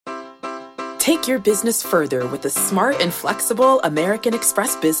Take your business further with the smart and flexible American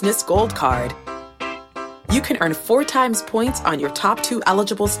Express Business Gold Card. You can earn 4 times points on your top 2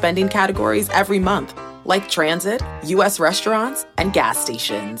 eligible spending categories every month, like transit, U.S. restaurants, and gas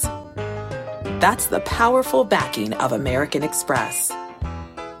stations. That's the powerful backing of American Express.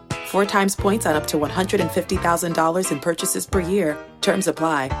 4 times points on up to $150,000 in purchases per year. Terms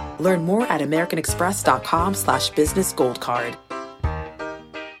apply. Learn more at americanexpress.com/businessgoldcard.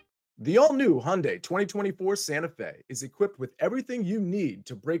 The all-new Hyundai 2024 Santa Fe is equipped with everything you need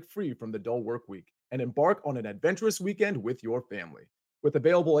to break free from the dull work week and embark on an adventurous weekend with your family. With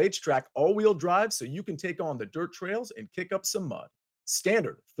available H-Track all-wheel drive so you can take on the dirt trails and kick up some mud.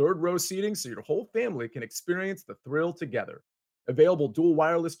 Standard third-row seating so your whole family can experience the thrill together. Available dual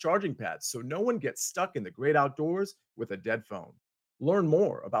wireless charging pads so no one gets stuck in the great outdoors with a dead phone. Learn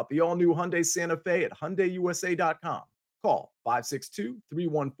more about the all-new Hyundai Santa Fe at HyundaiUSA.com. Call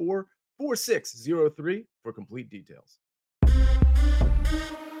 562-314-4603 for complete details.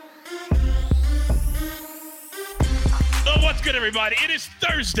 Oh, what's good, everybody? It is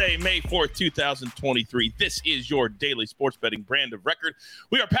Thursday, May 4th, 2023. This is your daily sports betting brand of record.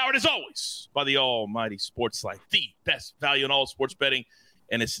 We are powered, as always, by the almighty Sportsline, the best value in all sports betting,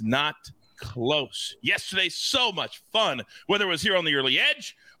 and it's not close. Yesterday, so much fun, whether it was here on the early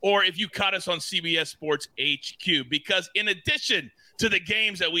edge or if you caught us on CBS Sports HQ, because in addition to the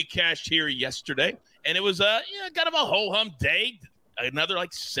games that we cashed here yesterday, and it was kind of a ho-hum day, another like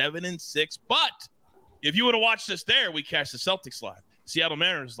 7-6, but if you would have watched us there, we cashed the Celtics live, Seattle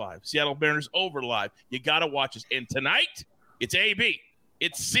Mariners live, Seattle Mariners over live. You got to watch us. And tonight, it's AB,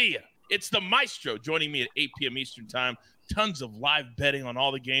 it's Sia, it's the Maestro joining me at 8 p.m. Eastern time. Tons of live betting on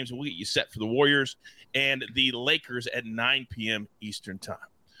all the games. We'll get you set for the Warriors and the Lakers at 9 p.m. Eastern time.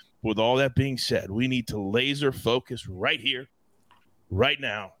 With all that being said, we need to laser focus right here, right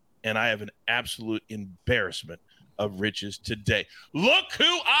now, and I have an absolute embarrassment of riches today. Look who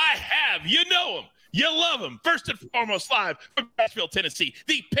I have. You know him. You love him. First and foremost, live from Nashville, Tennessee,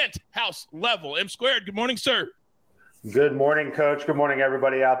 the penthouse level. M Squared, good morning, sir. Good morning, Coach. Good morning,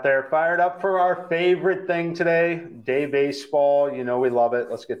 everybody out there. Fired up for our favorite thing today, day baseball. You know we love it.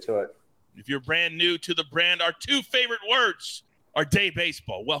 Let's get to it. If you're brand new to the brand, our 2 favorite words are day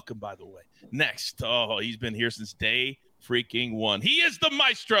baseball. Welcome, by the way. Next, he's been here since day freaking 1. He is the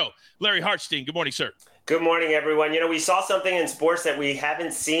Maestro, Larry Hartstein. Good morning, sir. Good morning, everyone. You know, we saw something in sports that we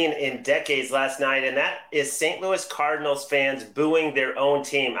haven't seen in decades last night, and that is St. Louis Cardinals fans booing their own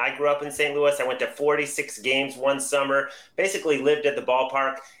team. I grew up in St. Louis. I went to 46 games one summer, basically lived at the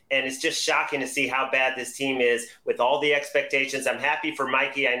ballpark, and it's just shocking to see how bad this team is with all the expectations. I'm happy for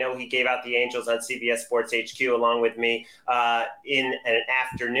Mikey. I know he gave out the Angels on CBS Sports HQ along with me in an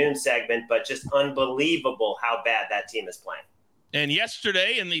afternoon segment, but just unbelievable how bad that team is playing. And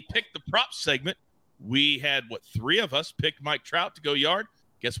yesterday in the Pick the Prop segment, we had, 3 of us picked Mike Trout to go yard.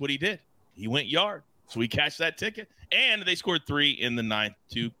 Guess what he did? He went yard. So we cashed that ticket. And they scored 3 in the 9th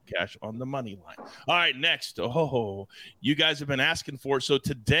to cash on the money line. All right, next. Oh, you guys have been asking for it. So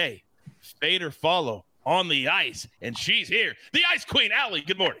today, fade or follow on the ice. And she's here. The Ice Queen, Allie.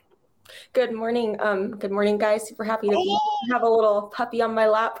 Good morning. Good morning. Good morning, guys. Super happy to have a little puppy on my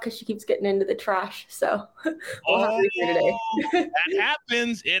lap because she keeps getting into the trash. So we'll have her here today. That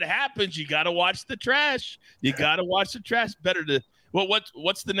happens. It happens. You got to watch the trash. Better to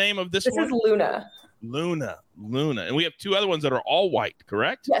what's the name of this one? This is Luna. Luna. And we have 2 other ones that are all white,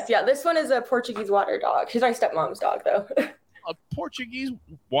 correct? Yes. Yeah. This one is a Portuguese water dog. She's my stepmom's dog, though. A Portuguese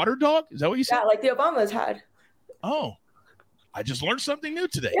water dog? Is that what you said? Yeah, like the Obamas had. Oh. I just learned something new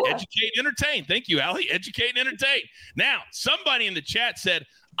today. Yeah. Educate, entertain. Thank you, Allie. Educate and entertain. Now, somebody in the chat said,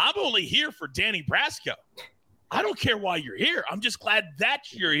 I'm only here for Danny Brasco. I don't care why you're here. I'm just glad that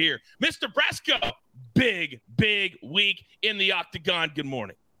you're here. Mr. Brasco, big week in the octagon. Good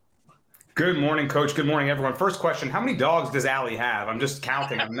morning. Good morning, Coach. Good morning, everyone. First question, how many dogs does Allie have? I'm just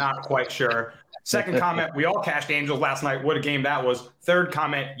counting. I'm not quite sure. Second comment, we all cashed Angels last night. What a game that was. Third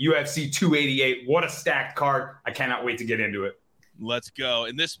comment, UFC 288. What a stacked card. I cannot wait to get into it. Let's go.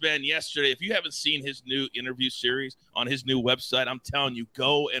 And this man yesterday, if you haven't seen his new interview series on his new website, I'm telling you,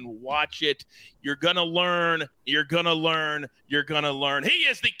 go and watch it. You're going to learn. He is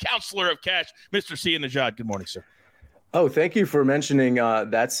the counselor of cash, Mr. Sia Najad. Good morning, sir. Oh, thank you for mentioning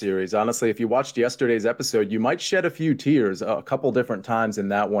that series. Honestly, if you watched yesterday's episode, you might shed a few tears a couple different times in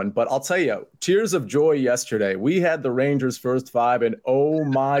that one. But I'll tell you, tears of joy yesterday. We had the Rangers first 5, and oh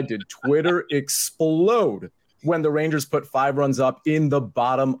my, did Twitter explode when the Rangers put 5 runs up in the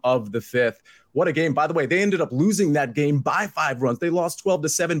bottom of the 5th. What a game. By the way, they ended up losing that game by 5 runs. They lost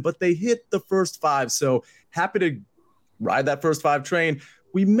 12-7, but they hit the first 5. So happy to ride that first 5 train.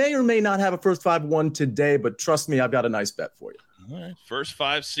 We may or may not have a first 5-1 today, but trust me, I've got a nice bet for you. All right, first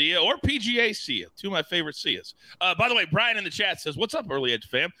 5 Sia or PGA Sia, two of my favorite Sias. By the way, Brian in the chat says, what's up, Early Edge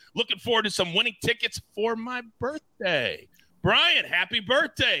fam? Looking forward to some winning tickets for my birthday. Brian, happy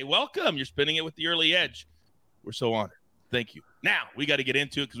birthday. Welcome. You're spending it with the Early Edge. We're so honored. Thank you. Now, we got to get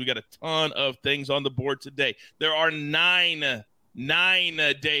into it because we got a ton of things on the board today. There are nine-day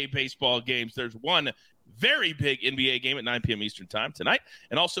baseball games. There's one very big NBA game at 9 p.m. Eastern time tonight,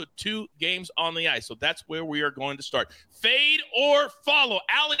 and also 2 games on the ice. So that's where we are going to start. Fade or follow.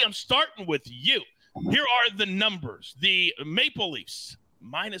 Allie, I'm starting with you. Here are the numbers. The Maple Leafs,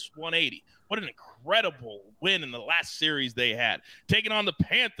 -180. What an incredible win in the last series they had. Taking on the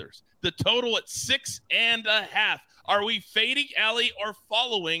Panthers, the total at 6.5. Are we fading, Allie, or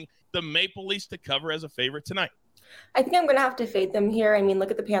following the Maple Leafs to cover as a favorite tonight? I think I'm going to have to fade them here. I mean,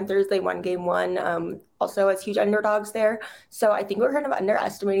 look at the Panthers. They won game 1, also as huge underdogs there. So I think we're kind of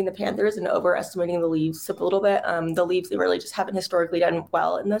underestimating the Panthers and overestimating the Leafs a little bit. The Leafs, they really just haven't historically done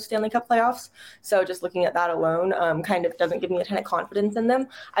well in the Stanley Cup playoffs. So just looking at that alone kind of doesn't give me a ton of confidence in them.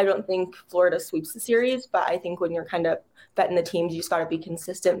 I don't think Florida sweeps the series, but I think when you're kind of betting the teams, you just got to be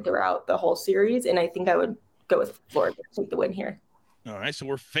consistent throughout the whole series. And I think I would go with Florida to take the win here. All right, so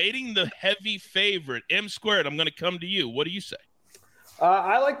we're fading the heavy favorite. M squared, I'm going to come to you. What do you say?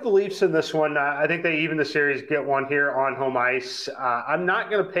 I like the Leafs in this one. I think they even the series get one here on home ice. I'm not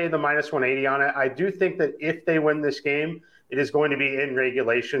going to pay the -180 on it. I do think that if they win this game, it is going to be in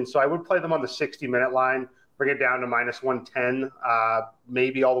regulation. So I would play them on the 60-minute line, bring it down to -110,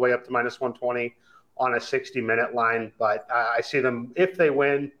 maybe all the way up to -120 on a 60-minute line. But I see them, if they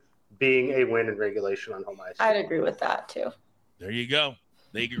win, being a win in regulation on home ice. I'd agree with that too. There you go.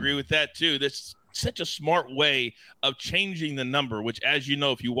 They agree with that, too. That's such a smart way of changing the number, which, as you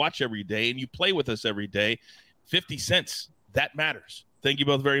know, if you watch every day and you play with us every day, 50 cents, that matters. Thank you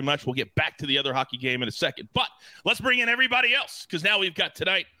both very much. We'll get back to the other hockey game in a second. But let's bring in everybody else because now we've got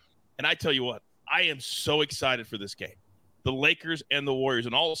tonight. And I tell you what, I am so excited for this game. The Lakers and the Warriors.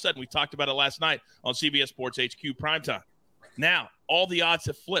 And all of a sudden, we talked about it last night on CBS Sports HQ Primetime. Now, all the odds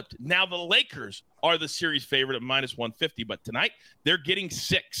have flipped. Now the Lakers are the series favorite at -150, but tonight they're getting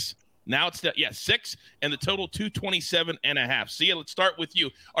 6. Now it's 6, and the total 227.5. Sia, let's start with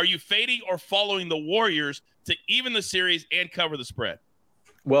you. Are you fading or following the Warriors to even the series and cover the spread?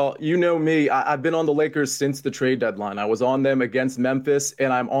 Well, you know me. I've been on the Lakers since the trade deadline. I was on them against Memphis,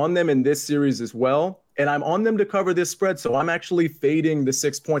 and I'm on them in this series as well. And I'm on them to cover this spread, so I'm actually fading the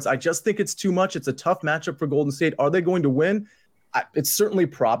 6 points. I just think it's too much. It's a tough matchup for Golden State. Are they going to win? It's certainly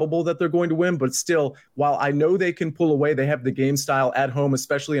probable that they're going to win, but still, while I know they can pull away, they have the game style at home,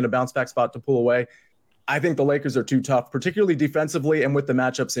 especially in a bounce-back spot to pull away. I think the Lakers are too tough, particularly defensively and with the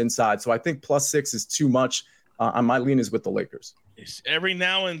matchups inside. So I think +6 is too much. My lean is with the Lakers. Every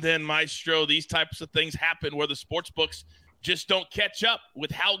now and then, Maestro, these types of things happen where the sports books just don't catch up with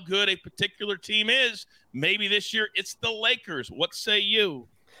how good a particular team is. Maybe this year it's the Lakers. What say you?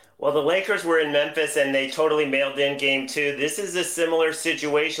 Well, the Lakers were in Memphis, and they totally mailed in game 2. This is a similar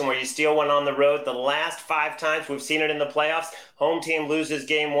situation where you steal one on the road. The last 5 times we've seen it in the playoffs, home team loses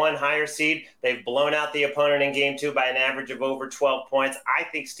game 1, higher seed. They've blown out the opponent in game 2 by an average of over 12 points. I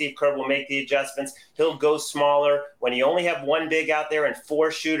think Steve Kerr will make the adjustments. He'll go smaller. When you only have 1 big out there and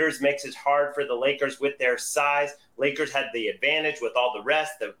 4 shooters, makes it hard for the Lakers with their size. Lakers had the advantage with all the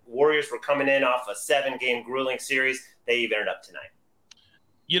rest. The Warriors were coming in off a 7-game grueling series. They evened it up tonight.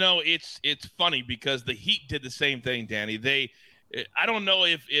 You know, it's funny because the Heat did the same thing, Danny. I don't know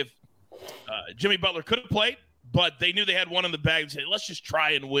if Jimmy Butler could have played, but they knew they had one in the bag and said, let's just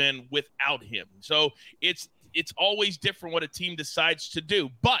try and win without him. So it's always different what a team decides to do.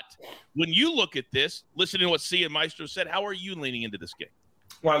 But when you look at this, listening to what Sia and Maestro said, how are you leaning into this game?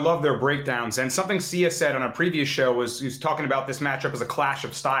 Well, I love their breakdowns. And something Sia said on a previous show was he was talking about this matchup as a clash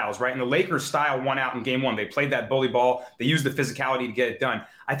of styles, right? And the Lakers' style won out in game 1. They played that bully ball. They used the physicality to get it done.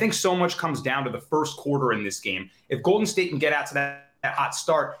 I think so much comes down to the first quarter in this game. If Golden State can get out to that hot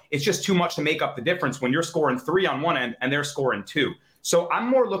start, it's just too much to make up the difference when you're scoring 3 on one end and they're scoring 2. So I'm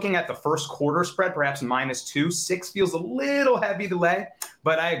more looking at the first quarter spread, perhaps -2. 6 feels a little heavy to lay,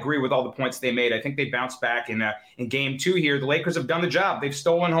 but I agree with all the points they made. I think they bounced back in game 2 here. The Lakers have done the job. They've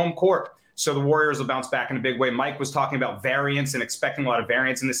stolen home court. So the Warriors will bounce back in a big way. Mike was talking about variance and expecting a lot of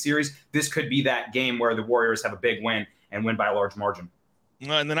variance in this series. This could be that game where the Warriors have a big win and win by a large margin.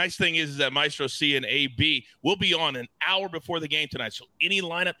 And the nice thing is that Maestro C and AB will be on an hour before the game tonight. So any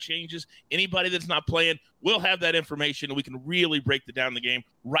lineup changes, anybody that's not playing, we'll have that information, and we can really break down the game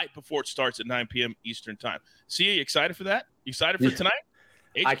right before it starts at 9 p.m. Eastern time. C, are you excited for that? You excited for tonight?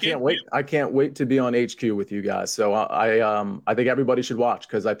 HQ? I can't wait to be on HQ with you guys. So I think everybody should watch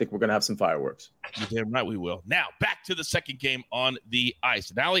because I think we're going to have some fireworks. You're damn right we will. Now, back to the second game on the ice.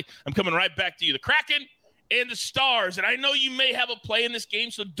 And Allie, I'm coming right back to you. The Kraken and the Stars. And I know you may have a play in this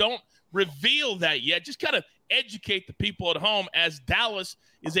game, so don't reveal that yet. Just kind of educate the people at home as Dallas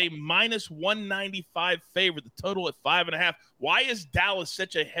is a minus 195 favorite, the total at 5.5. Why is Dallas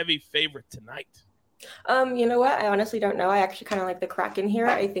such a heavy favorite tonight? You know what? I honestly don't know. I actually kind of like the Kraken here.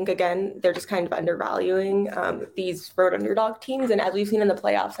 I think, again, they're just kind of undervaluing these road underdog teams. And as we've seen in the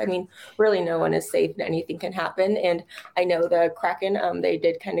playoffs, I mean, really no one is safe and anything can happen. And I know the Kraken, they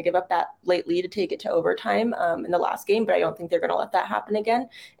did kind of give up that late lead to take it to overtime in the last game, but I don't think they're going to let that happen again.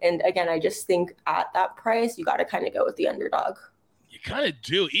 And again, I just think at that price, you got to kind of go with the underdog. You kind of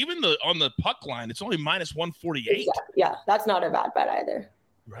do. Even on the puck line, it's only minus 148. Exactly. Yeah, that's not a bad bet either.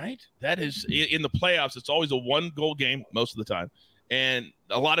 Right? That is, in the playoffs, it's always a one-goal game most of the time, and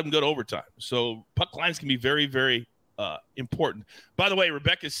a lot of them go to overtime. So puck lines can be very, very important. By the way,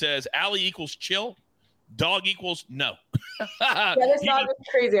 Rebecca says, Allie equals chill, dog equals no. Yeah, this dog is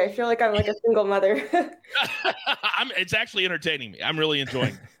crazy. I feel like I'm like a single mother. It's actually entertaining me. I'm really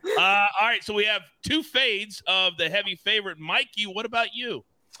enjoying it. All right, so we have two fades of the heavy favorite. Mikey, what about you?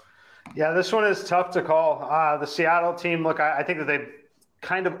 Yeah, this one is tough to call. The Seattle team, look, I think that they've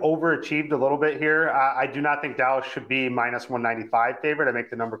kind of overachieved a little bit here. I do not think Dallas should be minus 195 favorite. I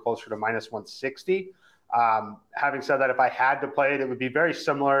make the number closer to minus 160. Having said that, if I had to play it, it would be very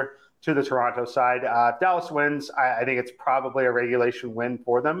similar to the Toronto side. If Dallas wins, I think it's probably a regulation win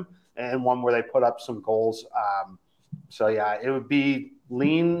for them and one where they put up some goals. So, yeah, it would be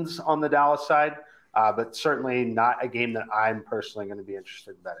leans on the Dallas side, but certainly not a game that I'm personally going to be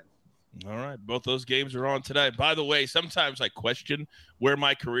interested in betting. All right. Both those games are on today. By the way, sometimes I question where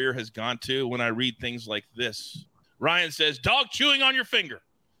my career has gone to when I read things like this. Ryan says, dog chewing on your finger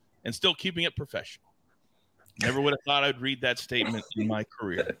and still keeping it professional. Never would have thought I'd read that statement in my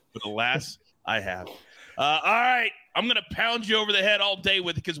career, but alas, I have. All right. I'm going to pound you over the head all day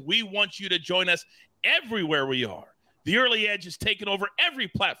with it because we want you to join us everywhere we are. The Early Edge is taking over every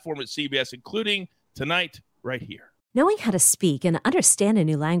platform at CBS, including tonight right here. Knowing how to speak and understand a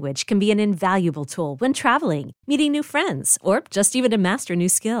new language can be an invaluable tool when traveling, meeting new friends, or just even to master a new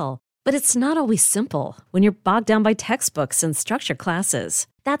skill. But it's not always simple when you're bogged down by textbooks and structured classes.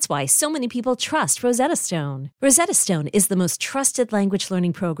 That's why so many people trust Rosetta Stone. Rosetta Stone is the most trusted language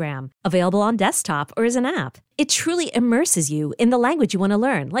learning program, available on desktop or as an app. It truly immerses you in the language you want to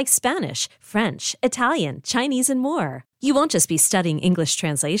learn, like Spanish, French, Italian, Chinese, and more. You won't just be studying English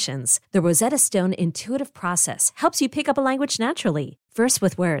translations. The Rosetta Stone intuitive process helps you pick up a language naturally, first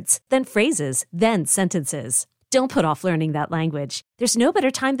with words, then phrases, then sentences. Don't put off learning that language. There's no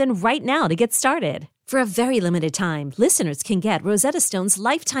better time than right now to get started. For a very limited time, listeners can get Rosetta Stone's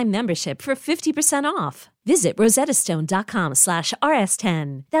lifetime membership for 50% off. Visit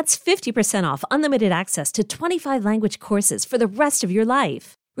rosettastone.com/rs10. That's 50% off unlimited access to 25 language courses for the rest of your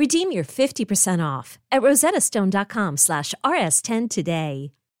life. Redeem your 50% off at rosettastone.com/rs10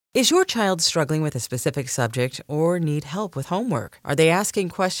 today. Is your child struggling with a specific subject or need help with homework? Are they asking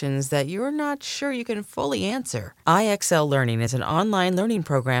questions that you're not sure you can fully answer? IXL Learning is an online learning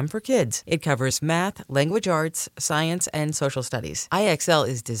program for kids. It covers math, language arts, science, and social studies. IXL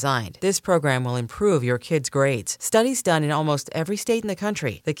is designed. This program will improve your kids' grades. Studies done in almost every state in the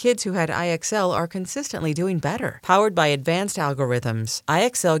country. The kids who had IXL are consistently doing better. Powered by advanced algorithms,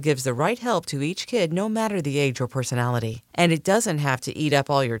 IXL gives the right help to each kid no matter the age or personality. And it doesn't have to eat up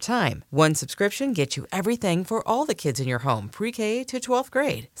all your time. One subscription gets you everything for all the kids in your home, pre-K to 12th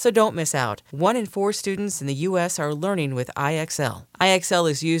grade. So don't miss out. 1 in 4 students in the U.S. are learning with IXL. IXL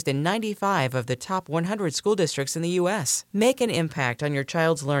is used in 95 of the top 100 school districts in the U.S. Make an impact on your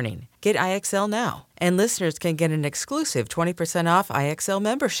child's learning. Get IXL now. And listeners can get an exclusive 20% off IXL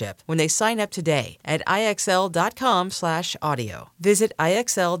membership when they sign up today at IXL.com/audio. Visit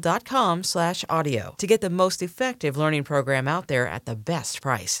IXL.com/audio to get the most effective learning program out there at the best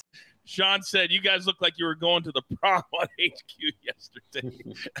price. Sean said, you guys look like you were going to the prom on HQ yesterday.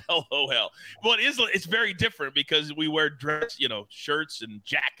 LOL. Well, it's very different because we wear dress, shirts and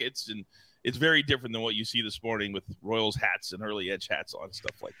jackets, and it's very different than what you see this morning with Royals hats and Early Edge hats on,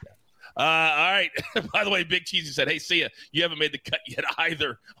 stuff like that. All right. By the way, Big Cheesy said, hey, see ya. You haven't made the cut yet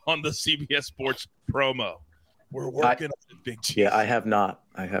either on the CBS Sports promo. We're working on it, Big Cheesy. Yeah, I have not.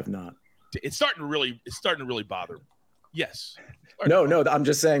 It's starting to really bother me. Yes. No, I'm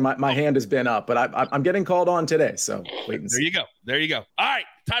just saying my hand has been up, but I'm getting called on today, so wait and see. There you go. All right,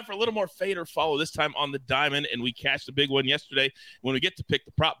 time for a little more fade or follow, this time on the diamond, and we cashed a big one yesterday when we get to pick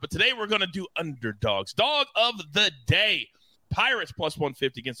the prop. But today we're going to do underdogs. Dog of the day. Pirates plus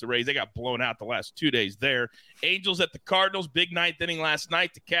 150 against the Rays. They got blown out the last 2 days there. Angels at the Cardinals, big ninth inning last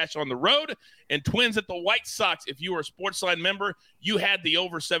night to cash on the road. And Twins at the White Sox. If you were a Sportsline member, you had the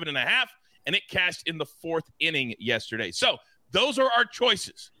over 7.5, and it cashed in the 4th inning yesterday. So those are our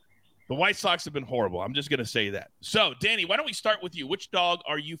choices. The White Sox have been horrible. I'm just going to say that. So, Danny, why don't we start with you? Which dog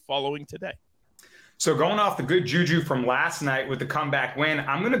are you following today? So going off the good juju from last night with the comeback win,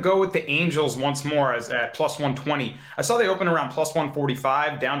 I'm going to go with the Angels once more as at plus 120. I saw they open around plus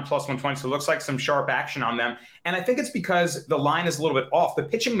 145, down plus 120, so it looks like some sharp action on them. And I think it's because the line is a little bit off. The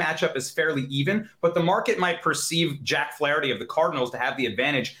pitching matchup is fairly even, but the market might perceive Jack Flaherty of the Cardinals to have the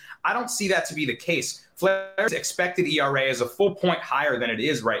advantage. I don't see that to be the case. Flaherty's expected ERA is a full point higher than it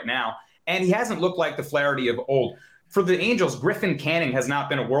is right now, and he hasn't looked like the Flaherty of old. For the Angels, Griffin Canning has not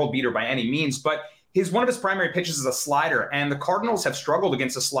been a world beater by any means, but one of his primary pitches is a slider, and the Cardinals have struggled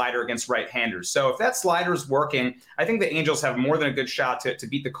against a slider against right-handers. So if that slider is working, I think the Angels have more than a good shot to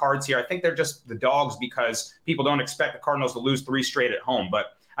beat the Cards here. I think they're just the dogs because people don't expect the Cardinals to lose 3 straight at home,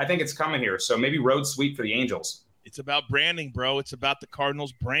 but I think it's coming here. So maybe road sweep for the Angels. It's about branding, bro. It's about the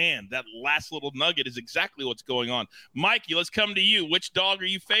Cardinals brand. That last little nugget is exactly what's going on. Mikey, let's come to you. Which dog are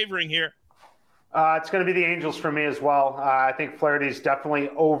you favoring here? It's going to be the Angels for me as well. I think Flaherty's definitely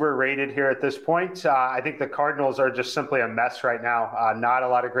overrated here at this point. I think the Cardinals are just simply a mess right now. Not a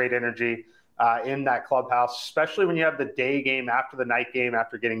lot of great energy in that clubhouse, especially when you have the day game after the night game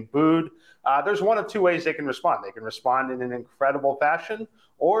after getting booed. There's one of two ways they can respond. They can respond in an incredible fashion,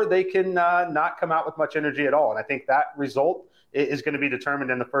 or they can not come out with much energy at all. And I think that result is going to be determined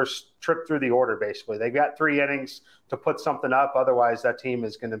in the first trip through the order, basically. They've got 3 innings to put something up. Otherwise, that team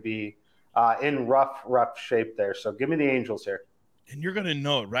is going to be in rough shape there. So give me the Angels here. And you're going to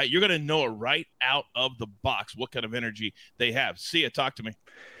know it, right? You're going to know it right out of the box what kind of energy they have. See it. Talk to me.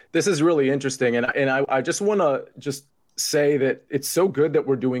 This is really interesting. And I just want to just say that it's so good that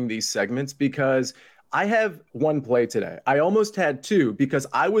we're doing these segments because I have one play today. I almost had 2 because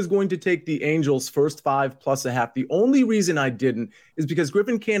I was going to take the Angels first 5 plus a half. The only reason I didn't is because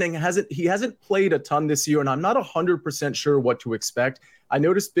Griffin Canning hasn't played a ton this year, and I'm not 100% sure what to expect. I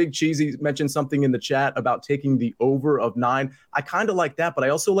noticed Big Cheesy mentioned something in the chat about taking the over of 9. I kind of like that, but I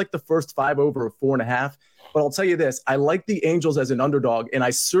also like the first 5 over of 4.5. But I'll tell you this, I like the Angels as an underdog, and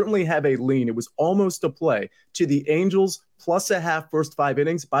I certainly have a lean. It was almost a play to the Angels plus a half first 5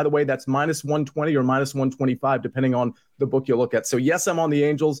 innings. By the way, that's minus 120 or minus 125, depending on the book you look at. So, yes, I'm on the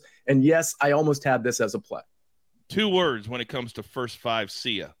Angels, and yes, I almost had this as a play. 2 words when it comes to first 5,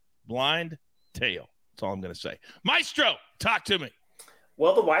 see ya. Blind tail. That's all I'm going to say. Maestro, talk to me.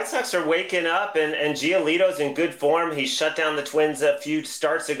 Well, the White Sox are waking up, and Giolito's in good form. He shut down the Twins a few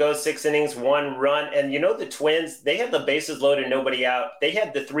starts ago, 6 innings, 1 run. And, the Twins, they have the bases loaded, nobody out. They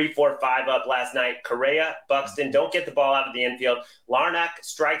had the 3-4-5 up last night. Correa, Buxton don't get the ball out of the infield. Larnach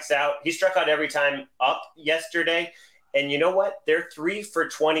strikes out. He struck out every time up yesterday. And you know what? They're 3 for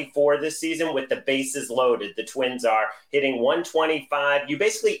 24 this season with the bases loaded. The Twins are hitting 125. You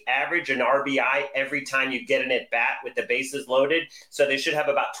basically average an RBI every time you get an at-bat with the bases loaded. So they should have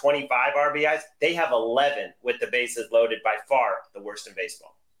about 25 RBIs. They have 11 with the bases loaded, by far the worst in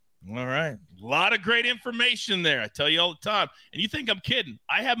baseball. All right. A lot of great information there. I tell you all the time. And you think I'm kidding.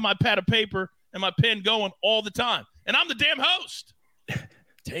 I have my pad of paper and my pen going all the time. And I'm the damn host.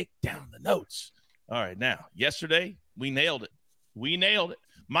 Take down the notes. All right. Now, yesterday, we nailed it.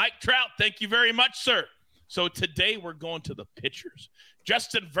 Mike Trout, thank you very much, sir. So today we're going to the pitchers.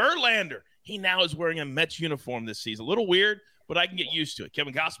 Justin Verlander, he now is wearing a Mets uniform this season. A little weird, but I can get used to it.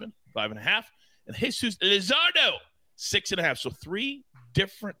 Kevin Gausman, 5.5. And Jesus Luzardo, 6.5. So 3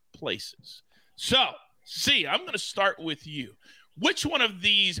 different places. So, I'm going to start with you. Which one of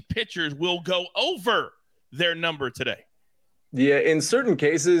these pitchers will go over their number today? Yeah, in certain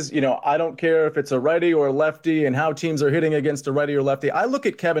cases, I don't care if it's a righty or a lefty and how teams are hitting against a righty or lefty. I look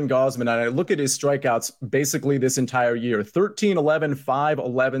at Kevin Gausman and I look at his strikeouts basically this entire year. 13, 11, 5,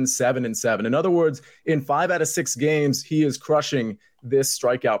 11, 7, and 7. In other words, in 5 out of 6 games, he is crushing this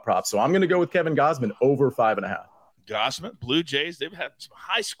strikeout prop. So I'm going to go with Kevin Gausman over 5.5. Gausman, Blue Jays, they've had some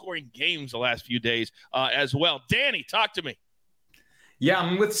high-scoring games the last few days as well. Danny, talk to me. Yeah,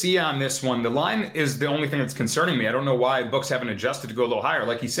 I'm with Sia on this one. The line is the only thing that's concerning me. I don't know why books haven't adjusted to go a little higher.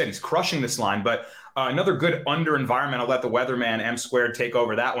 Like he said, he's crushing this line, but another good under environment. I'll let the weatherman M squared take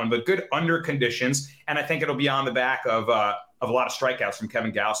over that one, but good under conditions. And I think it'll be on the back of a lot of strikeouts from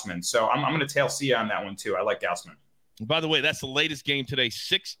Kevin Gausman. So I'm going to tail Sia on that one too. I like Gausman. By the way, that's the latest game today,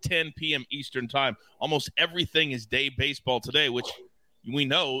 6:10 p.m. Eastern time. Almost everything is day baseball today, which we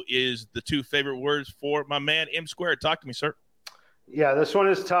know is the 2 favorite words for my man M squared. Talk to me, sir. Yeah, this one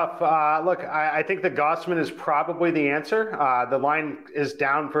is tough. Look, I think that Gossman is probably the answer. The line is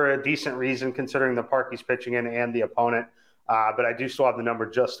down for a decent reason considering the park he's pitching in and the opponent. But I do still have the number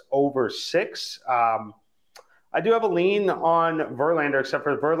just over 6. I do have a lean on Verlander, except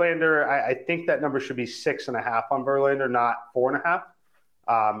for Verlander. I think that number should be 6.5 on Verlander, not 4.5.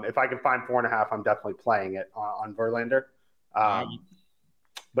 If I can find 4.5, I'm definitely playing it on Verlander.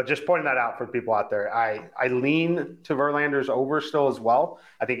 But just pointing that out for people out there, I lean to Verlander's over still as well.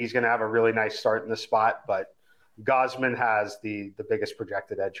 I think he's going to have a really nice start in the spot, but Gausman has the biggest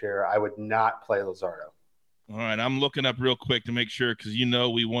projected edge here. I would not play Luzardo. All right, I'm looking up real quick to make sure because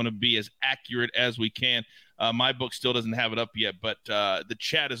we want to be as accurate as we can. My book still doesn't have it up yet, but the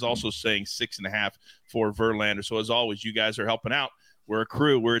chat is also saying 6.5 for Verlander. So as always, you guys are helping out. We're a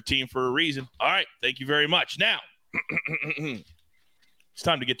crew. We're a team for a reason. All right, thank you very much. Now, it's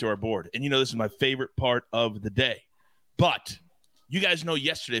time to get to our board. And this is my favorite part of the day. But you guys know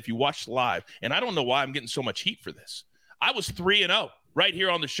yesterday, if you watched live, and I don't know why I'm getting so much heat for this, I was 3-0 right here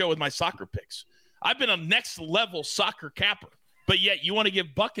on the show with my soccer picks. I've been a next-level soccer capper, but yet you want to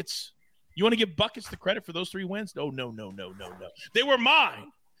give buckets. You want to give buckets the credit for those 3 wins? No. They were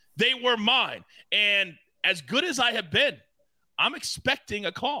mine. And as good as I have been, I'm expecting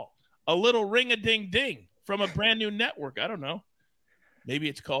a call, a little ring-a-ding-ding from a brand-new network. I don't know. Maybe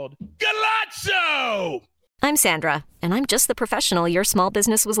it's called Galazzo. I'm Sandra, and I'm just the professional your small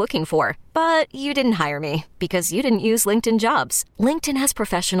business was looking for. But you didn't hire me because you didn't use LinkedIn Jobs. LinkedIn has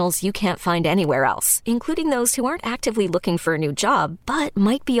professionals you can't find anywhere else, including those who aren't actively looking for a new job, but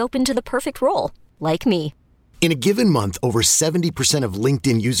might be open to the perfect role, like me. In a given month, over 70% of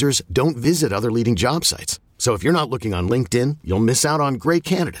LinkedIn users don't visit other leading job sites. So if you're not looking on LinkedIn, you'll miss out on great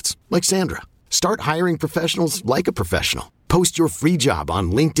candidates, like Sandra. Start hiring professionals like a professional. Post your free job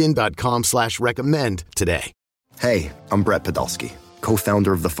on linkedin.com/recommend today. Hey, I'm Brett Podolsky,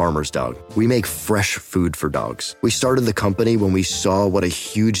 co-founder of The Farmer's Dog. We make fresh food for dogs. We started the company when we saw what a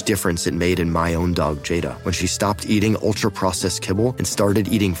huge difference it made in my own dog, Jada, when she stopped eating ultra-processed kibble and started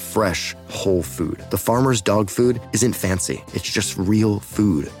eating fresh, whole food. The Farmer's Dog food isn't fancy. It's just real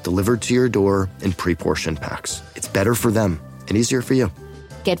food delivered to your door in pre-portioned packs. It's better for them and easier for you.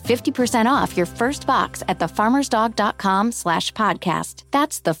 Get 50% off your first box at thefarmersdog.com/podcast.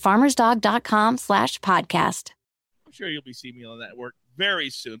 That's thefarmersdog.com/podcast. I'm sure you'll be seeing me on that work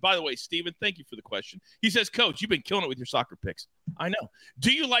very soon. By the way, Steven, thank you for the question. He says, Coach, you've been killing it with your soccer picks. I know.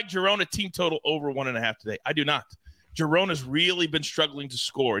 Do you like Girona team total over 1.5 today? I do not. Girona's really been struggling to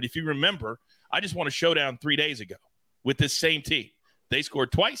score. And if you remember, I just won a showdown 3 days ago with this same team. They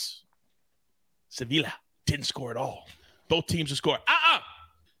scored twice. Sevilla didn't score at all. Both teams have scored.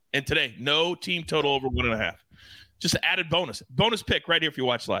 And today, no team total over 1.5. Just an added bonus. Bonus pick right here if you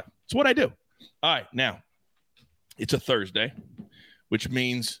watch live. It's what I do. All right, now, it's a Thursday, which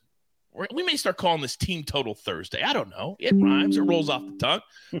means we may start calling this Team Total Thursday. I don't know. It rhymes. It rolls off the tongue.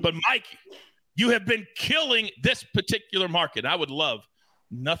 But, Mikey, you have been killing this particular market. I would love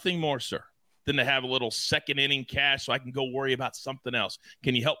nothing more, sir, than to have a little second inning cash so I can go worry about something else.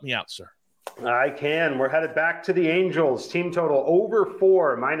 Can you help me out, sir? I can. We're headed back to the Angels. Team total over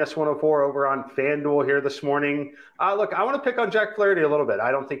 4, -104 over on FanDuel here this morning. Look, I want to pick on Jack Flaherty a little bit.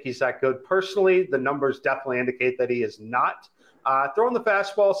 I don't think he's that good personally. The numbers definitely indicate that he is not. Throwing the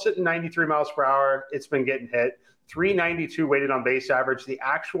fastball, sitting 93 miles per hour. It's been getting hit. 392 weighted on base average. The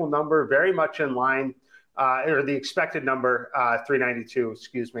actual number very much in line, or the expected number, 392,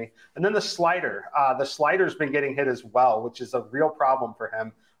 excuse me. And then the slider. The slider's been getting hit as well, which is a real problem for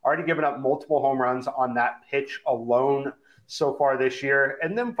him. Already given up multiple home runs on that pitch alone so far this year.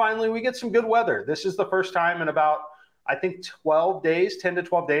 And then finally, we get some good weather. This is the first time in about, I think, 12 days, 10 to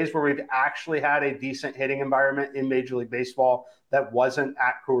 12 days, where we've actually had a decent hitting environment in Major League Baseball that wasn't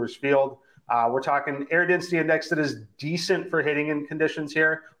at Coors Field. We're talking air density index that is decent for hitting in conditions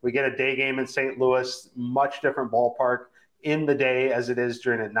here. We get a day game in St. Louis, much different ballpark in the day as it is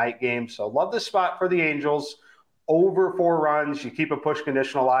during a night game. So love this spot for the Angels. Over 4 runs, you keep a push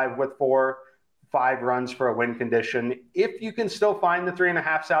condition alive with 4, 5 runs for a win condition. If you can still find the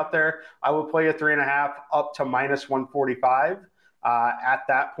 3.5s out there, I will play a 3.5 up to -145. At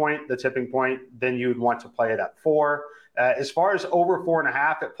that point, the tipping point, then you'd want to play it at 4. As far as over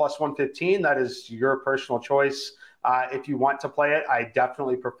 4.5 at +115, that is your personal choice. If you want to play it, I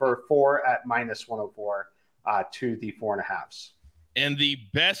definitely prefer 4 at -104 to the 4.5s. And the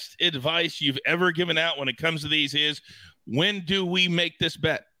best advice you've ever given out when it comes to these is, when do we make this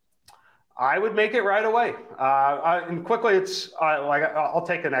bet? I would make it right away. And quickly, I'll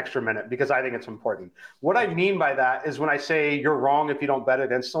take an extra minute because I think it's important. What I mean by that is when I say you're wrong if you don't bet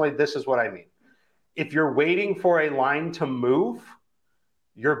it instantly, this is what I mean. If you're waiting for a line to move,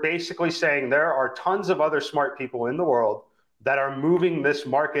 you're basically saying there are tons of other smart people in the world that are moving this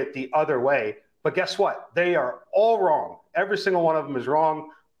market the other way. But guess what? They are all wrong. Every single one of them is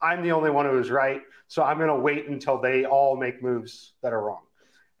wrong. I'm the only one who is right. So I'm going to wait until they all make moves that are wrong.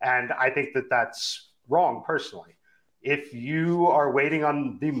 And I think that that's wrong personally. If you are waiting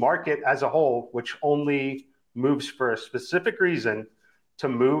on the market as a whole, which only moves for a specific reason to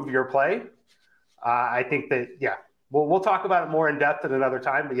move your play, I think that, yeah, we'll talk about it more in depth at another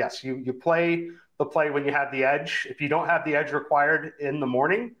time. But yes, you play the play when you have the edge. If you don't have the edge required in the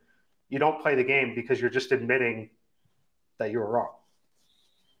morning, you don't play the game because you're just admitting that you were wrong.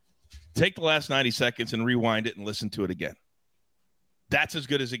 Take the last 90 seconds and rewind it and listen to it again. That's as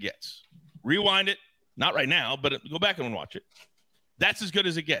good as it gets. Rewind it. Not right now, but go back and watch it. That's as good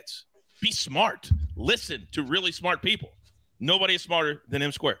as it gets. Be smart. Listen to really smart people. Nobody is smarter than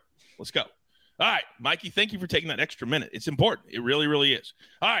M Square. Let's go. All right, Mikey, thank you for taking that extra minute. It's important. It really, really is.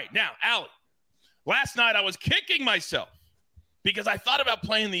 All right, now, Allie, last night I was kicking myself because I thought about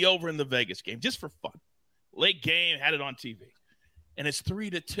playing the over in the Vegas game just for fun. Late game, had it on TV. And it's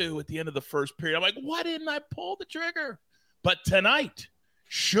 3-2 at the end of the first period. I'm like, why didn't I pull the trigger? But tonight,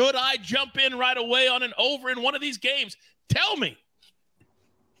 should I jump in right away on an over in one of these games? Tell me.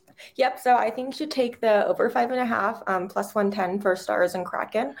 Yep. So I think you should take the over 5.5 plus 110 for Stars and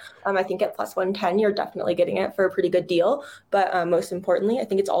Kraken. I think at plus 110, you're definitely getting it for a pretty good deal. But most importantly, I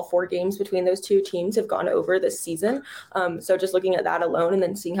think it's all 4 games between those two teams have gone over this season. So just looking at that alone and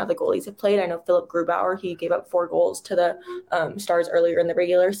then seeing how the goalies have played, I know Philip Grubauer, he gave up 4 goals to the Stars earlier in the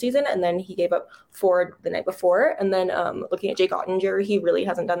regular season, and then he gave up 4 the night before. And then looking at Jake Ottinger, he really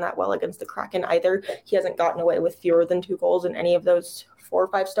hasn't done that well against the Kraken either. He hasn't gotten away with fewer than 2 goals in any of those 4 or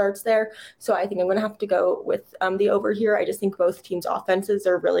 5 starts there. So I think I'm going to have to go with the over here. I just think both teams' offenses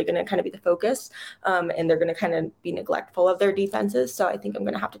are really going to kind of be the focus, and they're going to kind of be neglectful of their defenses. So I think I'm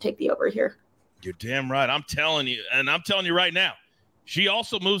going to have to take the over here. You're damn right. I'm telling you, and I'm telling you right now, she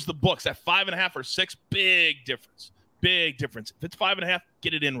also moves the books at 5.5 or 6. Big difference. Big difference. If it's 5.5,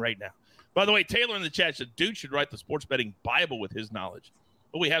 get it in right now. By the way, Taylor in the chat said, dude should write the sports betting Bible with his knowledge.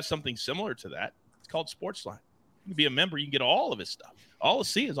 But we have something similar to that. It's called Sportsline. You can be a member. You can get all of his stuff. All the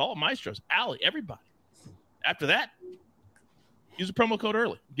Cias, all the Maestros, Allie, everybody. After that, use the promo code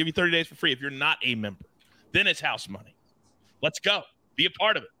early. Give you 30 days for free if you're not a member. Then it's house money. Let's go. Be a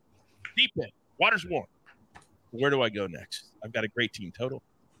part of it. Deep in. Water's warm. Where do I go next? I've got a great team total.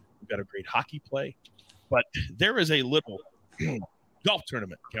 I've got a great hockey play. But there is a little golf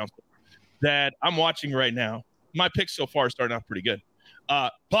tournament, Council, that I'm watching right now. My picks so far are starting off pretty good.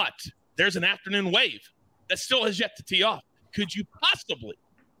 But there's an afternoon wave that still has yet to tee off. Could you possibly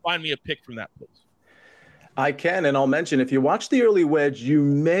find me a pick from that, please? I can, and I'll mention, if you watch the early wedge, you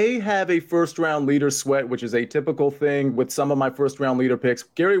may have a first-round leader sweat, which is a typical thing with some of my first-round leader picks.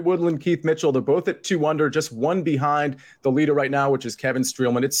 Gary Woodland, Keith Mitchell, they're both at 2 under, just 1 behind the leader right now, which is Kevin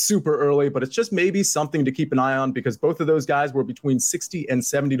Streelman. It's super early, but it's just maybe something to keep an eye on because both of those guys were between 60 and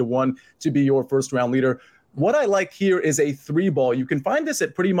 70 to 1 to be your first-round leader. What I like here is a 3-ball. You can find this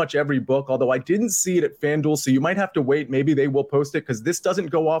at pretty much every book, although I didn't see it at FanDuel, so you might have to wait. Maybe they will post it because this doesn't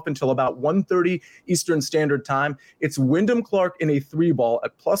go off until about 1:30 Eastern Standard Time. It's Wyndham Clark in a 3-ball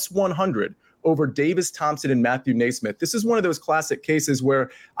at plus 100 over Davis Thompson and Matthew Naismith. This is one of those classic cases where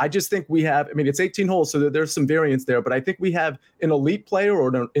I just think we have, I mean, it's 18 holes, so there's some variance there, but I think we have an elite player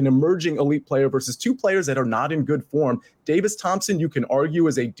or an emerging elite player versus 2 players that are not in good form. Davis Thompson, you can argue,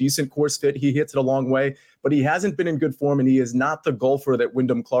 is a decent course fit. He hits it a long way, but he hasn't been in good form, and he is not the golfer that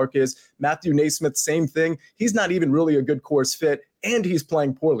Wyndham Clark is. Matthew Naismith, same thing. He's not even really a good course fit, and he's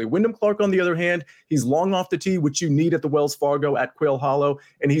playing poorly. Wyndham Clark, on the other hand, he's long off the tee, which you need at the Wells Fargo at Quail Hollow,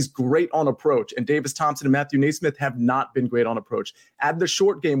 and he's great on approach. And Davis Thompson and Matthew Naismith have not been great on approach. Add the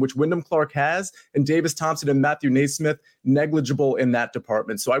short game, which Wyndham Clark has, and Davis Thompson and Matthew Naismith, negligible in that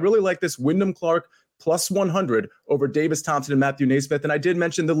department. So I really like this Wyndham Clark plus 100 over Davis Thompson and Matthew Naismith. And I did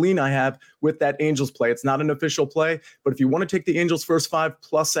mention the lean I have with that Angels play. It's not an official play, but if you want to take the Angels first 5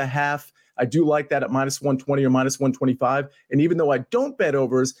 plus a half, I do like that at minus 120 or minus 125. And even though I don't bet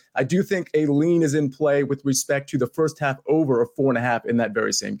overs, I do think a lean is in play with respect to the first half over of 4.5 in that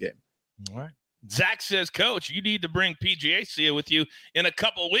very same game. All right. Zach says, Coach, you need to bring PGA Cia with you in a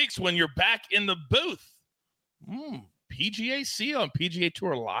couple of weeks when you're back in the booth. PGA Cia on PGA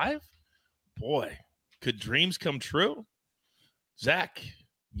Tour Live? Boy, could dreams come true? Zach,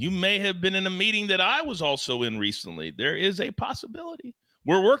 you may have been in a meeting that I was also in recently. There is a possibility.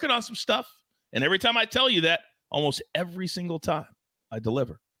 We're working on some stuff. And every time I tell you that, almost every single time I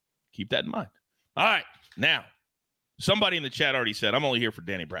deliver. Keep that in mind. All right. Now, somebody in the chat already said, I'm only here for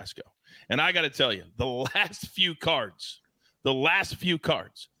Danny Brasco. And I got to tell you, the last few cards the last few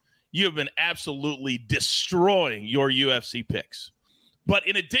cards, you have been absolutely destroying your UFC picks. But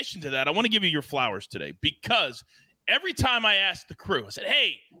in addition to that, I want to give you your flowers today, because every time I asked the crew, I said,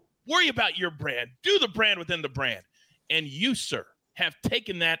 hey, worry about your brand. Do the brand within the brand. And you, sir, have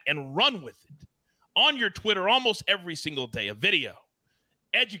taken that and run with it on your Twitter almost every single day. A video,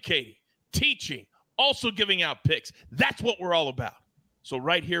 educating, teaching, also giving out picks. That's what we're all about. So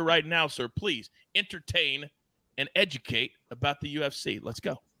right here, right now, sir, please entertain and educate about the UFC. Let's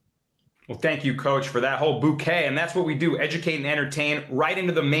go. Well, thank you, Coach, for that whole bouquet. And that's what we do, educate and entertain. Right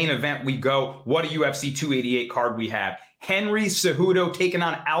into the main event we go. What a UFC 288 card we have. Henry Cejudo taking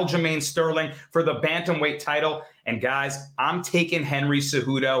on Aljamain Sterling for the bantamweight title. And guys, I'm taking Henry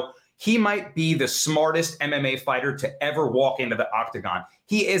Cejudo. He might be the smartest MMA fighter to ever walk into the octagon.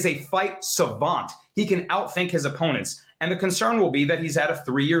 He is a fight savant. He can outthink his opponents. And the concern will be that he's had a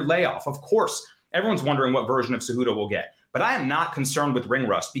 3-year layoff. Of course, everyone's wondering what version of Cejudo we'll get. But I am not concerned with ring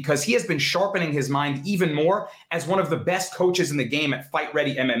rust, because he has been sharpening his mind even more as one of the best coaches in the game at Fight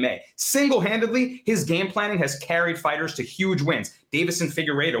Ready MMA. Single-handedly, his game planning has carried fighters to huge wins. Davison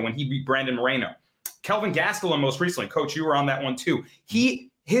Figueiredo when he beat Brandon Moreno. Kelvin Gastelum most recently. Coach, you were on that one too.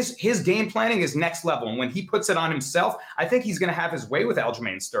 His game planning is next level. And when he puts it on himself, I think he's going to have his way with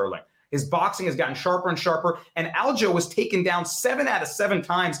Aljamain Sterling. His boxing has gotten sharper and sharper. And Aljo was taken down 7 out of 7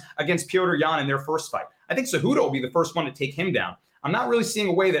 times against Petr Yan in their first fight. I think Cejudo will be the first one to take him down. I'm not really seeing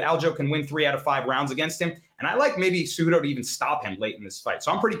a way that Aljo can win 3 out of 5 rounds against him. And I like maybe Cejudo to even stop him late in this fight.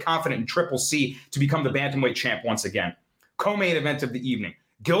 So I'm pretty confident in Triple C to become the bantamweight champ once again. Co-main event of the evening.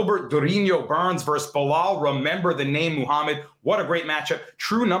 Gilbert Durinho Burns versus Bilal. Remember the name Muhammad. What a great matchup.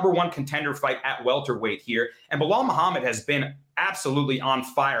 True #1 contender fight at welterweight here. And Bilal Muhammad has been absolutely on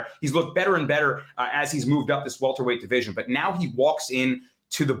fire. He's looked better and better as he's moved up this welterweight division. But now he walks in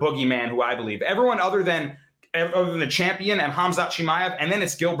to the boogeyman, who I believe everyone other than the champion and Khamzat Chimaev, and then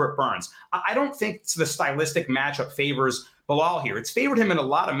it's Gilbert Burns. I don't think the stylistic matchup favors Bilal here. It's favored him in a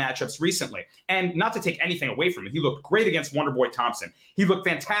lot of matchups recently. And not to take anything away from him, he looked great against Wonderboy Thompson. He looked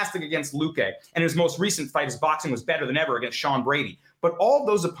fantastic against Luque. And his most recent fight, his boxing was better than ever against Sean Brady. But all of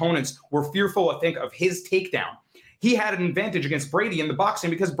those opponents were fearful, I think, of his takedown. He had an advantage against Brady in the boxing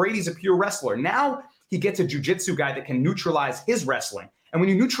because Brady's a pure wrestler. Now he gets a jiu-jitsu guy that can neutralize his wrestling. And when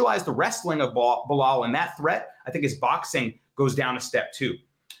you neutralize the wrestling of Bilal and that threat, I think his boxing goes down a step too.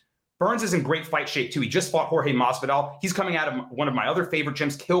 Burns is in great fight shape too. He just fought Jorge Masvidal. He's coming out of one of my other favorite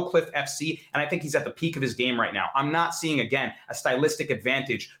gyms, Killcliff FC, and I think he's at the peak of his game right now. I'm not seeing, again, a stylistic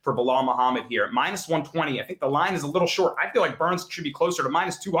advantage for Bilal Muhammad here. -120, I think the line is a little short. I feel like Burns should be closer to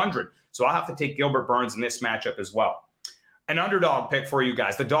 -200, so I'll have to take Gilbert Burns in this matchup as well. An underdog pick for you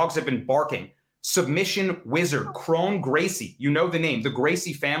guys. The dogs have been barking. Submission wizard, Kron Gracie. You know the name. The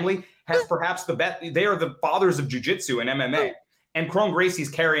Gracie family has perhaps the best. They are the fathers of jiu-jitsu and MMA. And Kron Gracie's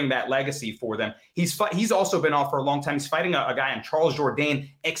carrying that legacy for them. He's also been off for a long time. He's fighting a guy in Charles Jourdain,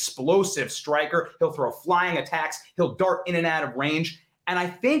 explosive striker. He'll throw flying attacks. He'll dart in and out of range. And I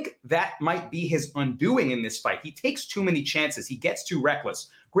think that might be his undoing in this fight. He takes too many chances. He gets too reckless.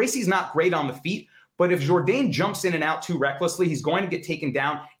 Gracie's not great on the feet, but if Jourdain jumps in and out too recklessly, he's going to get taken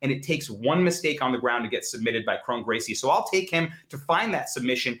down, and it takes one mistake on the ground to get submitted by Kron Gracie. So I'll take him to find that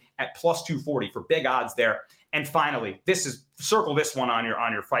submission at +240 for big odds there. And finally, circle this one on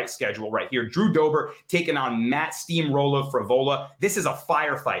your fight schedule right here. Drew Dober taking on Matt Steamroller Frivola. This is a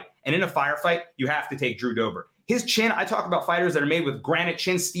firefight. And in a firefight, you have to take Drew Dober. His chin, I talk about fighters that are made with granite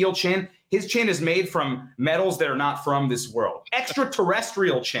chin, steel chin. His chin is made from metals that are not from this world.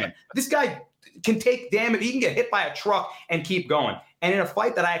 Extraterrestrial chin. This guy can take damage. He can get hit by a truck and keep going. And in a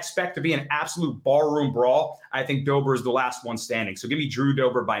fight that I expect to be an absolute barroom brawl, I think Dober is the last one standing. So give me Drew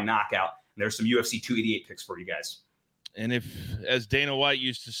Dober by knockout. And there's some UFC 288 picks for you guys. And if, as Dana White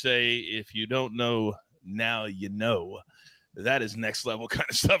used to say, if you don't know, now you know. That is next level kind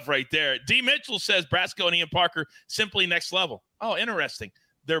of stuff right there. D. Mitchell says Brasco and Ian Parker, simply next level. Oh, interesting.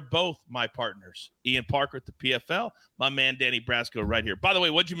 They're both my partners. Ian Parker at the PFL, my man Danny Brasco right here. By the way,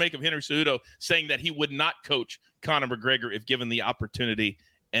 what'd you make of Henry Cejudo saying that he would not coach Conor McGregor if given the opportunity,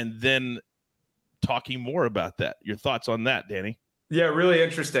 and then talking more about that? Your thoughts on that, Danny? Yeah, really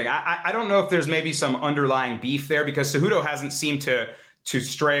interesting. I don't know if there's maybe some underlying beef there, because Cejudo hasn't seemed to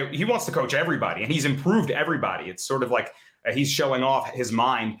stray. He wants to coach everybody, and he's improved everybody. It's sort of like he's showing off his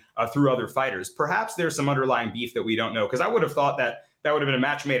mind through other fighters. Perhaps there's some underlying beef that we don't know, because I would have thought that would have been a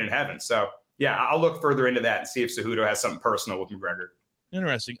match made in heaven. So, yeah, I'll look further into that and see if Cejudo has something personal with McGregor.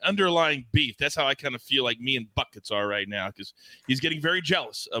 Interesting. Underlying beef. That's how I kind of feel like me and Buckets are right now, because he's getting very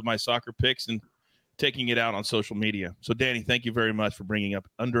jealous of my soccer picks and taking it out on social media. So, Danny, thank you very much for bringing up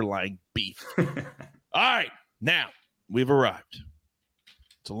underlying beef. All right. Now, We've arrived.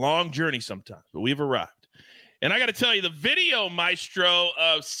 It's a long journey sometimes, but we've arrived. And I got to tell you, the video, Maestro,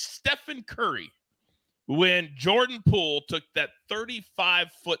 of Stephen Curry when Jordan Poole took that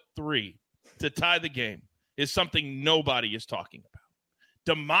 35-foot three to tie the game is something nobody is talking about.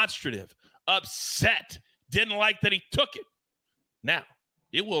 Demonstrative, upset, didn't like that he took it. Now,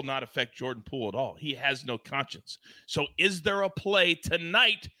 it will not affect Jordan Poole at all. He has no conscience. So is there a play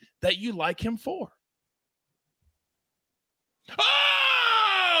tonight that you like him for?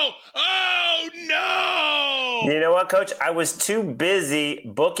 Oh, no! You know what, Coach? I was too busy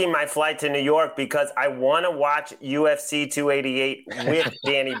booking my flight to New York because I want to watch UFC 288 with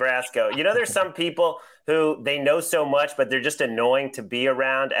Danny Brasco. You know, there's some people who they know so much, but they're just annoying to be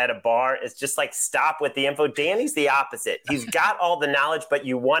around at a bar. It's just like, stop with the info. Danny's the opposite. He's got all the knowledge, but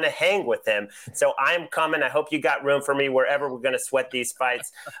you want to hang with him. So I'm coming. I hope you got room for me wherever we're going to sweat these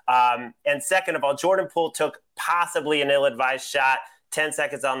fights. And second of all, Jordan Poole took possibly an ill-advised shot. 10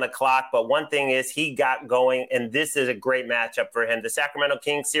 seconds on the clock. But one thing is he got going, and this is a great matchup for him. The Sacramento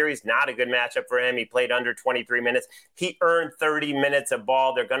Kings series, not a good matchup for him. He played under 23 minutes. He earned 30 minutes of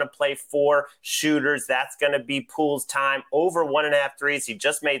ball. They're going to play 4 shooters. That's going to be Poole's time. Over 1.5 threes. He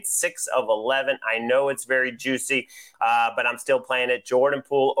just made 6 of 11. I know it's very juicy, but I'm still playing it. Jordan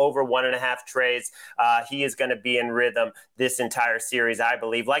Poole over 1.5 trays. He is going to be in rhythm this entire series, I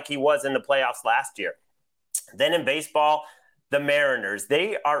believe, like he was in the playoffs last year. Then in baseball, the Mariners,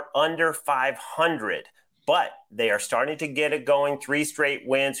 they are under 500, but they are starting to get it going. 3 straight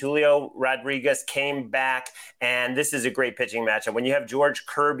wins. Julio Rodriguez came back, and this is a great pitching matchup. When you have George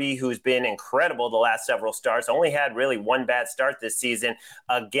Kirby, who's been incredible the last several starts, only had really 1 bad start this season,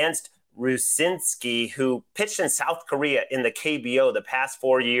 against Rusinski, who pitched in South Korea in the KBO the past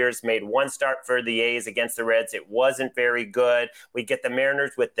 4 years, made 1 start for the A's against the Reds. It wasn't very good. We get the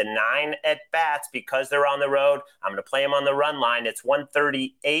Mariners with the 9 at-bats because they're on the road. I'm going to play them on the run line. It's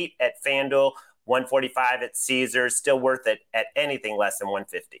 138 at FanDuel, 145 at Caesars. Still worth it at anything less than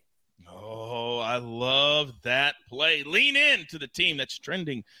 150. Oh, I love that play. Lean in to the team that's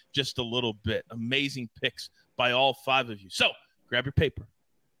trending just a little bit. Amazing picks by all 5 of you. So grab your paper.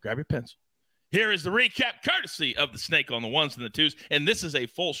 Grab your pencil. Here is the recap courtesy of the Snake on the 1s and the 2s. And this is a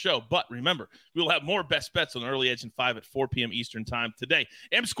full show. But remember, we will have more best bets on Early Edge and 5 at 4 p.m. Eastern time today.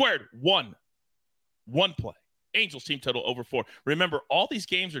 M squared, 1 play. Angels team total over 4. Remember, all these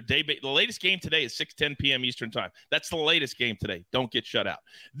games are day based. The latest game today is 6:10 p.m. Eastern time. That's the latest game today. Don't get shut out.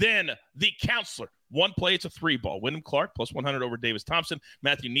 Then the counselor. 1 play, it's a 3-ball. Wyndham Clark plus 100 over Davis Thompson.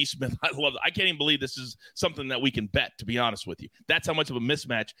 Matthew Neesmith, I love it. I can't even believe this is something that we can bet, to be honest with you. That's how much of a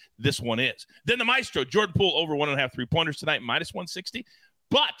mismatch this one is. Then the Maestro, Jordan Poole over 1.5 3-pointers tonight, minus 160.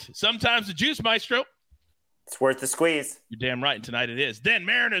 But sometimes the juice, Maestro, it's worth the squeeze. You're damn right, and tonight it is. Then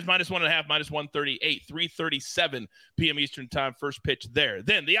Mariners minus 1.5, minus 138, 3:37 p.m. Eastern time, first pitch there.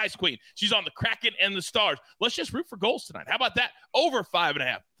 Then the Ice Queen, she's on the Kraken and the Stars. Let's just root for goals tonight. How about that? Over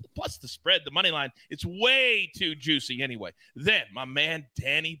 5.5, plus the spread, the money line. It's way too juicy anyway. Then my man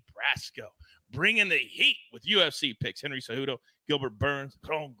Danny Brasco, bringing the heat with UFC picks. Henry Cejudo, Gilbert Burns,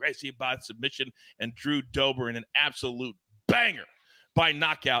 Cron Gracie by submission, and Drew Dober in an absolute banger by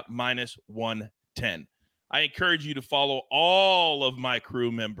knockout, minus 110. I encourage you to follow all of my crew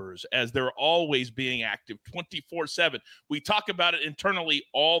members as they're always being active 24/7. We talk about it internally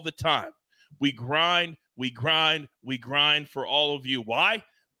all the time. We grind for all of you. Why?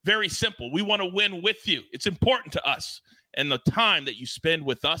 Very simple. We want to win with you. It's important to us. And the time that you spend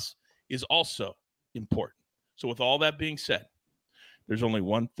with us is also important. So with all that being said, there's only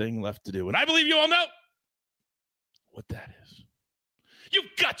one thing left to do. And I believe you all know what that is.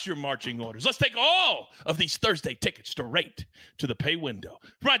 You've got your marching orders. Let's take all of these Thursday tickets straight to the pay window.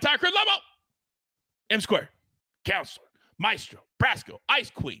 For my entire crew, Lobo, M Squared, Counselor, Maestro, Brasco, Ice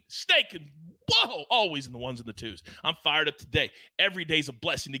Queen, Snake, and whoa, always in the 1s and the 2s. I'm fired up today. Every day's a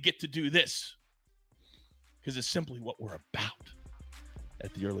blessing to get to do this because it's simply what we're about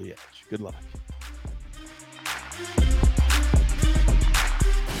at the Early Edge. Good luck.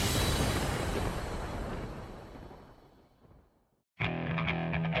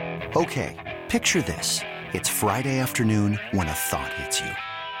 Okay, picture this. It's Friday afternoon when a thought hits you.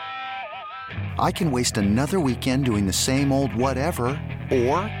 I can waste another weekend doing the same old whatever,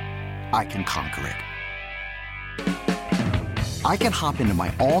 or I can conquer it. I can hop into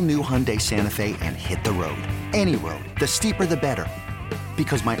my all-new Hyundai Santa Fe and hit the road. Any road. The steeper, the better.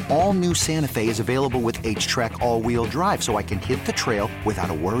 Because my all-new Santa Fe is available with H-Track all-wheel drive, so I can hit the trail without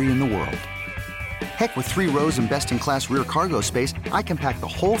a worry in the world. Heck, with 3 rows and best-in-class rear cargo space, I can pack the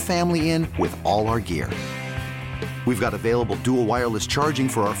whole family in with all our gear. We've got available dual wireless charging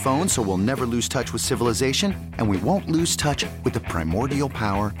for our phones, so we'll never lose touch with civilization, and we won't lose touch with the primordial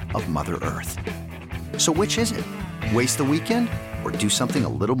power of Mother Earth. So which is it? Waste the weekend or do something a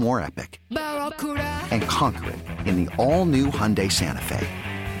little more epic? And conquer it in the all-new Hyundai Santa Fe.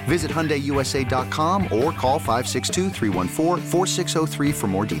 Visit HyundaiUSA.com or call 562-314-4603 for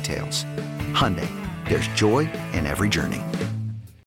more details. Hyundai, there's joy in every journey.